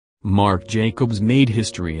Marc Jacobs made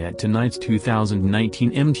history at tonight's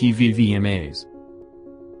 2019 MTV VMAs.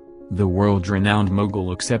 The world-renowned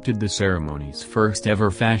mogul accepted the ceremony's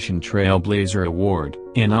first-ever Fashion Trailblazer Award,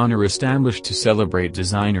 an honor established to celebrate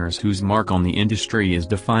designers whose mark on the industry is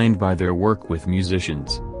defined by their work with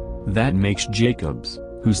musicians. That makes Jacobs,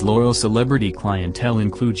 whose loyal celebrity clientele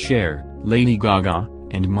includes Cher, Lady Gaga,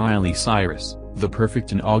 and Miley Cyrus, the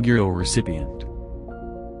perfect inaugural recipient.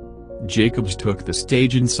 Jacobs took the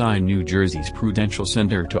stage inside New Jersey's Prudential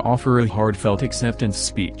Center to offer a heartfelt acceptance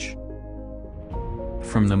speech.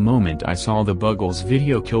 "From the moment I saw the Buggles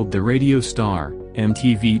video Killed the Radio Star,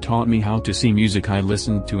 MTV taught me how to see music I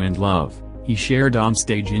listened to and love," he shared on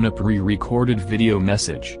stage in a pre-recorded video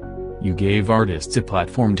message. "You gave artists a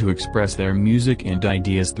platform to express their music and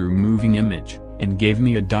ideas through moving image, and gave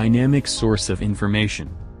me a dynamic source of information.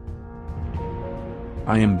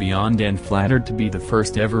 I am beyond and flattered to be the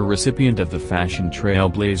first ever recipient of the Fashion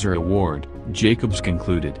Trailblazer Award," Jacobs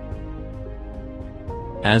concluded.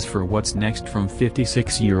 As for what's next from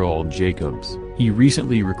 56-year-old Jacobs, he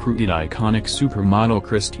recently recruited iconic supermodel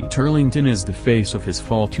Christy Turlington as the face of his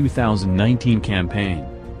fall 2019 campaign.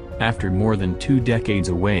 After more than 2 decades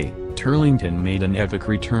away, Turlington made an epic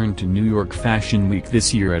return to New York Fashion Week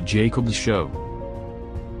this year at Jacobs' show.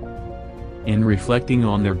 In reflecting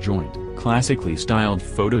on their joint, classically styled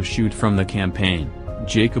photo shoot from the campaign,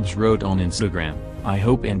 Jacobs wrote on Instagram, "I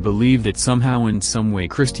hope and believe that somehow in some way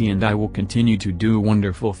Christy and I will continue to do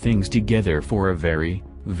wonderful things together for a very,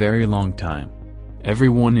 very long time.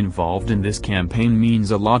 Everyone involved in this campaign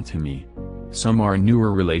means a lot to me. Some are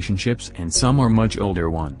newer relationships and some are much older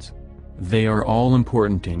ones. They are all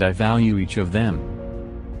important and I value each of them."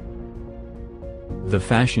 The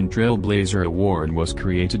Fashion Trailblazer Award was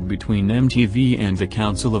created between MTV and the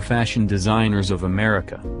Council of Fashion Designers of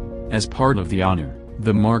America. As part of the honor,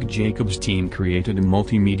 the Marc Jacobs team created a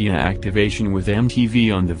multimedia activation with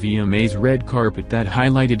MTV on the VMA's red carpet that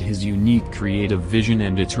highlighted his unique creative vision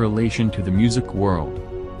and its relation to the music world.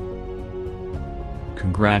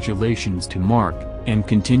 Congratulations to Marc, and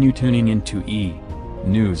continue tuning into E!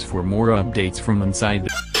 News for more updates from inside the